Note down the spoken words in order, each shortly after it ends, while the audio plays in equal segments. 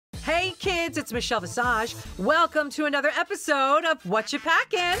Hey kids, it's Michelle Visage. Welcome to another episode of Whatcha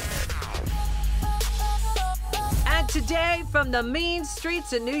Packin. And today, from the mean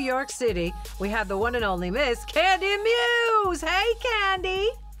streets of New York City, we have the one and only Miss Kandy Muse. Hey, Kandy.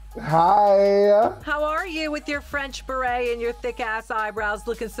 Hi. How are you with your French beret and your thick-ass eyebrows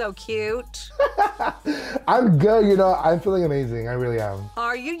looking so cute? I'm good, you know, I'm feeling amazing. I really am.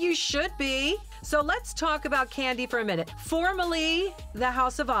 Are you? You should be. So let's talk about Kandy for a minute. Formerly the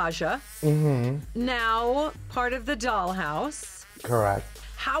House of Aja. Now part of the Dollhouse. Correct.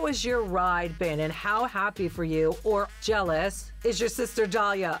 How has your ride been, and how happy for you or jealous is your sister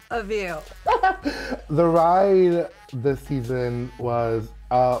Dahlia of you? The ride this season was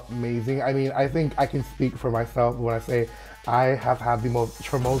amazing. I mean, I think I can speak for myself when I say I have had the most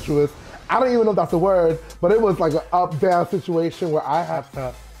tumultuous, I don't even know if that's a word, but it was like an up-down situation where I had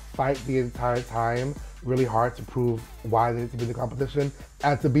to fight the entire time really hard to prove why they need to be in the competition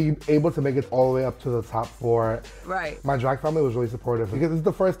and to be able to make it all the way up to the top four. Right. My drag family was really supportive because it's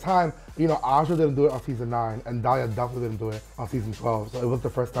the first time, you know, Aja didn't do it on season 9 and Dahlia definitely didn't do it on season 12. So it was the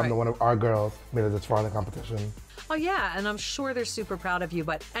first time that one of our girls made it this far in the competition. Oh yeah, and I'm sure they're super proud of you,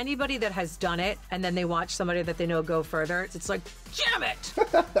 but anybody that has done it and then they watch somebody that they know go further, it's like, damn it!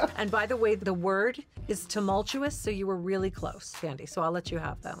 And by the way, the word is tumultuous, so you were really close, Kandy, so I'll let you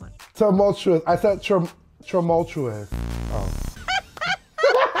have that one. Tumultuous. I said tumultuous. Oh.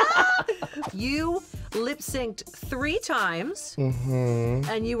 You lip-synced 3 times,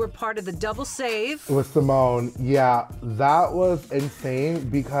 and you were part of the double save. With Simone, yeah, that was insane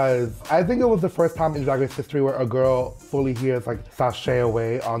because I think it was the first time in Drag Race history where a girl fully hears like sashay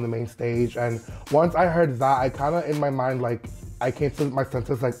away on the main stage. And once I heard that, I kind of in my mind, like, I came to my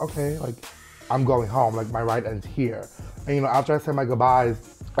senses like, okay, like, I'm going home, like my ride ends here. And you know, after I said my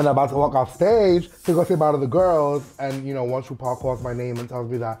goodbyes, and I'm about to walk off stage to go say bye to the girls, and you know, once RuPaul calls my name and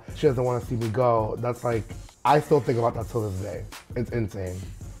tells me that she doesn't want to see me go, that's like, I still think about that till this day. It's insane.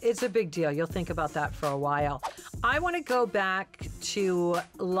 It's a big deal. You'll think about that for a while. I want to go back to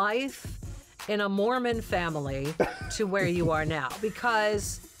life in a Mormon family to where you are now,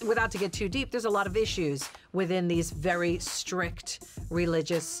 because without to get too deep, there's a lot of issues within these very strict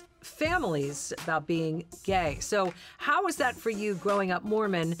religious families about being gay. So how was that for you growing up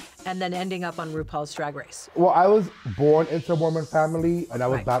Mormon and then ending up on RuPaul's Drag Race? Well, I was born into a Mormon family and I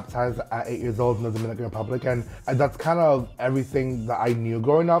was baptized at 8 years old in the Dominican Republic, and that's kind of everything that I knew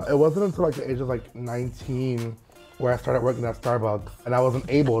growing up. It wasn't until like the age of like 19 where I started working at Starbucks and I wasn't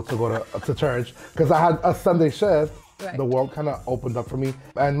able to go to church because I had a Sunday shift. Right. The world kind of opened up for me.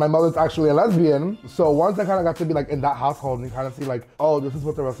 And my mother's actually a lesbian. So once I kind of got to be like in that household and you kind of see like, oh, this is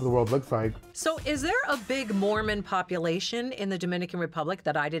what the rest of the world looks like. So is there a big Mormon population in the Dominican Republic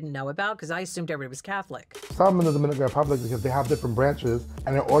that I didn't know about? Because I assumed everybody was Catholic. Some in the Dominican Republic because they have different branches.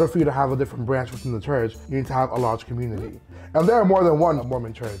 And in order for you to have a different branch within the church, you need to have a large community. And there are more than one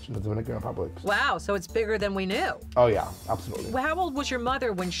Mormon church in the Dominican Republic. Wow, so it's bigger than we knew. Oh yeah, absolutely. Well, how old was your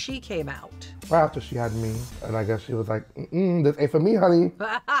mother when she came out? Right after she had me. And I guess she was like, this ain't for me, honey.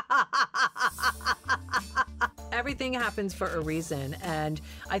 Everything happens for a reason, and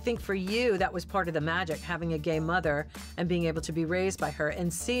I think for you, that was part of the magic, having a gay mother and being able to be raised by her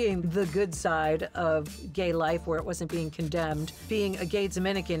and seeing the good side of gay life where it wasn't being condemned. Being a gay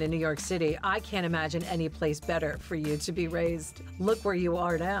Dominican in New York City, I can't imagine any place better for you to be raised. Look where you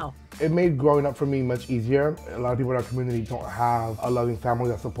are now. It made growing up for me much easier. A lot of people in our community don't have a loving family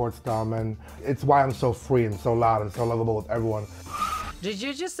that supports them, and it's why I'm so free and so loud and so lovable with everyone. Did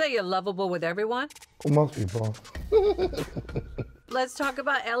you just say you're lovable with everyone? Most people. Let's talk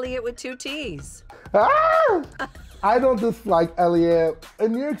about Elliot with 2 T's. Ah! I don't dislike Elliot.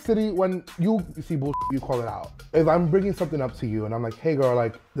 In New York City, when you see bullshit, you call it out. If I'm bringing something up to you and I'm like, hey girl,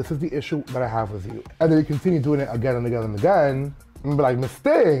 like, this is the issue that I have with you, and then you continue doing it again and again and again, I'm gonna be like, Miss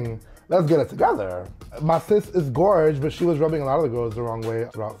Sting, let's get it together. My sis is gorgeous, but she was rubbing a lot of the girls the wrong way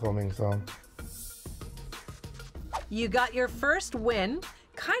throughout filming, so. You got your first win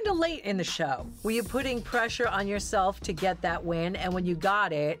kind of late in the show. Were you putting pressure on yourself to get that win? And when you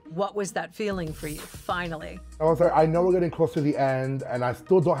got it, what was that feeling for you, finally? I was like, I know we're getting close to the end and I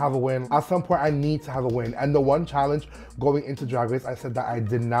still don't have a win. At some point, I need to have a win. And the one challenge going into Drag Race, I said that I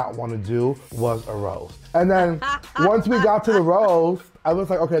did not want to do was a roast. And then once we got to the roast, I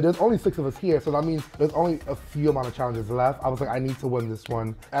was like, okay, there's only 6 of us here, so that means there's only a few amount of challenges left. I was like, I need to win this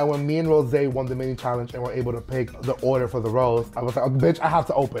one. And when me and Rose won the mini challenge and were able to pick the order for the roast, I was like, oh, bitch, I have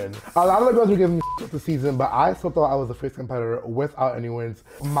to open. A lot of the girls were giving me the season, but I still thought I was the first competitor without any wins.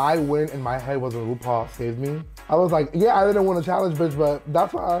 My win in my head was when RuPaul saved me. I was like, yeah, I didn't win a challenge, bitch, but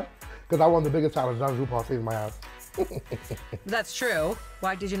that's fine. Because I won the biggest challenge, not RuPaul saved my ass. That's true.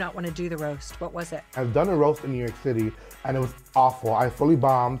 Why did you not want to do the roast? What was it? I've done a roast in New York City, and it was awful. I fully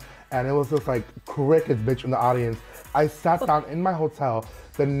bombed, and it was just like crickets, bitch, in the audience. I sat down in my hotel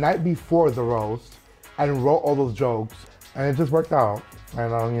the night before the roast and wrote all those jokes, and it just worked out.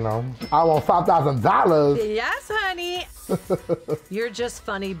 And you know, I want $5,000. Yes, honey. You're just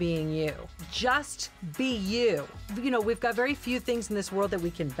funny being you. Just be you. You know, we've got very few things in this world that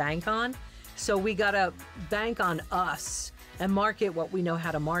we can bank on, so we gotta bank on us and market what we know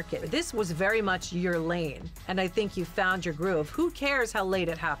how to market. This was very much your lane, and I think you found your groove. Who cares how late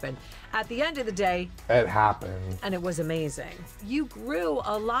it happened? At the end of the day, it happened. And it was amazing. You grew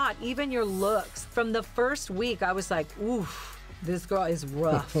a lot, even your looks. From the first week, I was like, oof, this girl is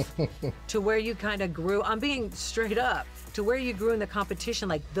rough. To where you kind of grew, I'm being straight up, to where you grew in the competition.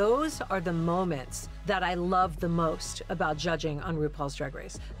 Like, those are the moments that I love the most about judging on RuPaul's Drag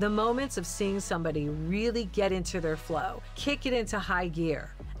Race. The moments of seeing somebody really get into their flow, kick it into high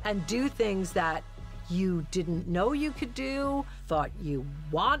gear, and do things that you didn't know you could do, thought you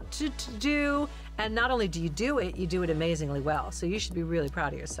wanted to do, and not only do you do it amazingly well. So you should be really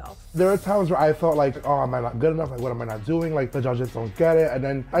proud of yourself. There are times where I felt like, oh, am I not good enough? Like, what am I not doing? Like, the judges don't get it. And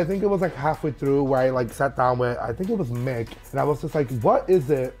then I think it was like halfway through where I like sat down with, I think it was Mick, and I was just like, what is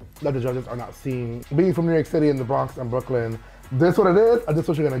it that the judges are not seeing? Being from New York City and the Bronx and Brooklyn, this what it is, and this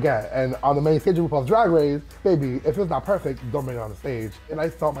what you're gonna get. And on the main stage of RuPaul's Drag Race, baby, if it's not perfect, don't bring it on the stage. And I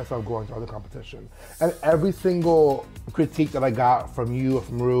felt myself going through the competition. And every single critique that I got from you or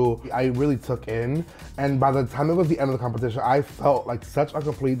from Ru, I really took in. And by the time it was the end of the competition, I felt like such a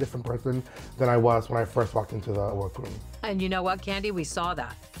completely different person than I was when I first walked into the workroom. And you know what, Kandy? We saw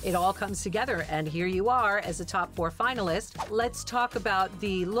that. It all comes together, and here you are as a top 4 finalist. Let's talk about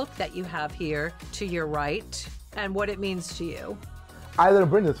the look that you have here to your right and what it means to you. I didn't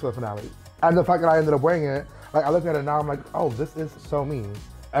bring this to the finale. And the fact that I ended up wearing it, like I look at it now, I'm like, oh, this is so me.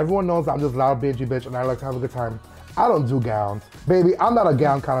 Everyone knows I'm just loud, bitchy bitch, and I like to have a good time. I don't do gowns. Baby, I'm not a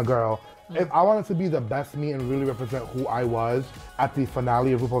gown kind of girl. If I wanted to be the best me and really represent who I was at the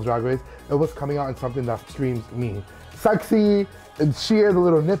finale of RuPaul's Drag Race, it was coming out in something that screams me. Sexy, it's sheer, the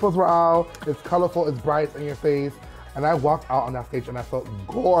little nipples were out, it's colorful, it's bright, it's in your face. And I walked out on that stage and I felt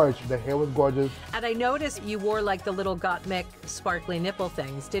gorgeous. The hair was gorgeous. And I noticed you wore like the little Gottmik sparkly nipple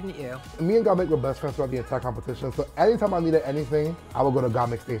things, didn't you? Me and Gottmik were best friends throughout the entire competition. So anytime I needed anything, I would go to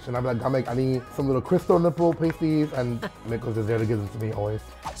Gottmik station. I'd be like, Gottmik, I need some little crystal nipple pasties. And Mick was just there to give them to me always.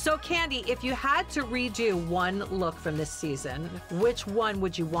 So Kandy, if you had to redo one look from this season, which one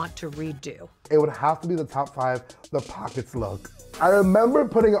would you want to redo? It would have to be the top 5, the pockets look. I remember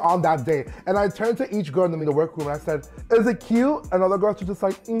putting it on that day, and I turned to each girl in the workroom and I said, is it cute? And other girls were just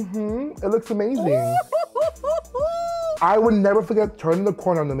like, it looks amazing. I would never forget turning the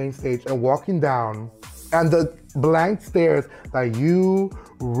corner on the main stage and walking down, and the blank stares that you,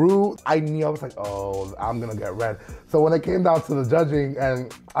 Ru, I knew. I was like, oh, I'm gonna get red. So when it came down to the judging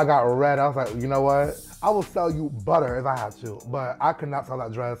and I got red, I was like, you know what? I will sell you butter if I had to, but I could not sell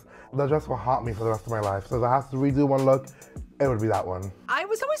that dress. The dress will haunt me for the rest of my life. So if I have to redo one look, it would be that one. I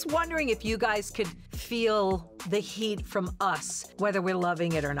was always wondering if you guys could feel the heat from us, whether we're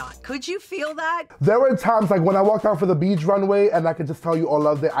loving it or not. Could you feel that? There were times like when I walked out for the beach runway and I could just tell you all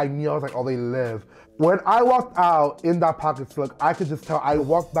loved it, I knew. I was like, oh, they live. When I walked out in that pockets look, I could just tell. I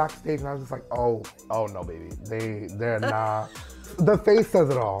walked backstage and I was just like, oh no, baby. They're not. The face says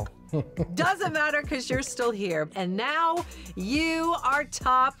it all. Doesn't matter because you're still here. And now you are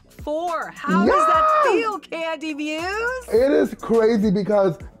top 4. How does that feel, Kandy Muse? It is crazy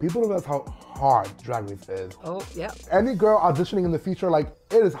because people don't realize how hard Drag Race is. Oh, yeah. Any girl auditioning in the future, like,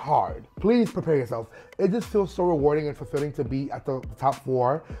 it is hard. Please prepare yourself. It just feels so rewarding and fulfilling to be at the top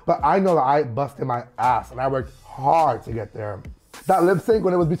 4. But I know that I busted my ass and I worked hard to get there. That lip sync,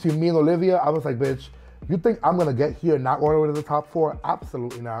 when it was between me and Olivia, I was like, bitch, you think I'm gonna get here and not go all the way to the top 4?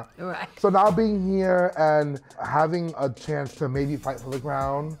 Absolutely not. Right. So now being here and having a chance to maybe fight for the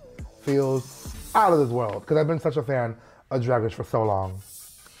crown feels out of this world because I've been such a fan of Drag Race for so long.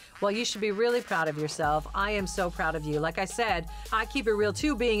 Well, you should be really proud of yourself. I am so proud of you. Like I said, I keep it real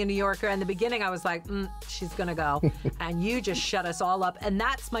too, being a New Yorker. In the beginning, I was like, she's gonna go. And you just shut us all up. And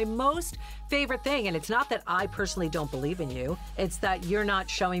that's my most favorite thing. And it's not that I personally don't believe in you. It's that you're not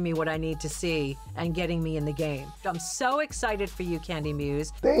showing me what I need to see and getting me in the game. I'm so excited for you, Kandy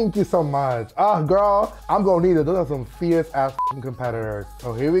Muse. Thank you so much. Oh, girl, I'm gonna need it. Those are some fierce-ass competitors.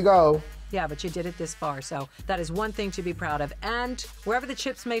 So here we go. Yeah, but you did it this far, so that is one thing to be proud of. And wherever the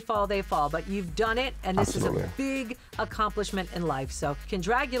chips may fall, they fall. But you've done it, and this is a big accomplishment in life. So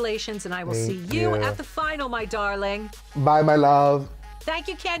congratulations, and I will see you at the final, my darling. Bye, my love. Thank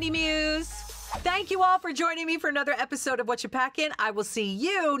you, Kandy Muse. Thank you all for joining me for another episode of Whatcha Packin. I will see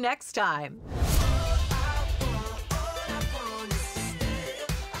you next time.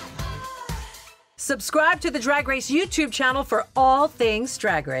 Subscribe to the Drag Race YouTube channel for all things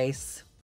Drag Race.